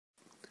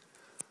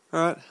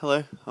Alright,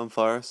 hello, I'm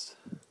Forrest,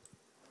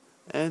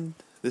 and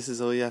this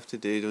is all you have to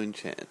do to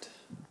enchant.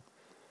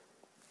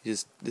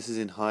 This is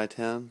in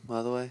Hightown,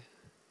 by the way.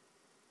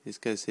 You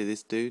just go see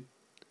this dude.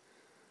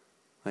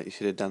 Like, you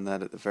should have done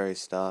that at the very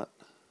start.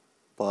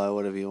 Buy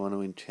whatever you want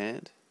to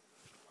enchant.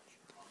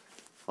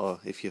 Or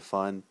if you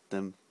find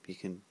them, you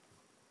can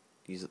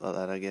use it like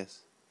that, I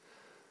guess.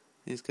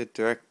 You just go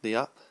directly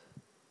up,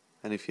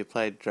 and if you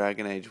played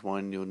Dragon Age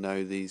 1, you'll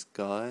know these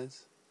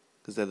guys,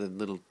 because they're the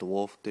little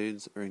dwarf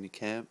dudes that are in your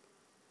camp.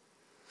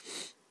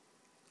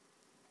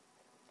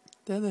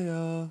 There they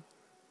are.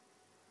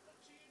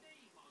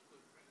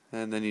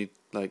 And then you,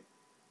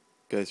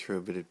 go through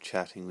a bit of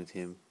chatting with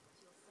him.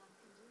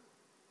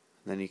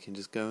 And then you can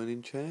just go and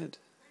enchant.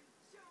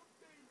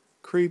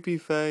 Creepy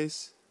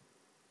face.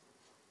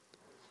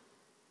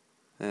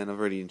 And I've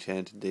already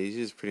enchanted these.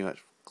 You just pretty much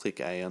click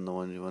A on the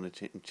one you want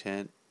to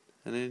enchant,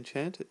 and then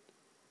enchant it.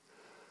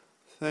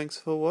 Thanks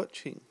for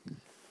watching.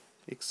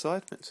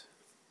 Excitement.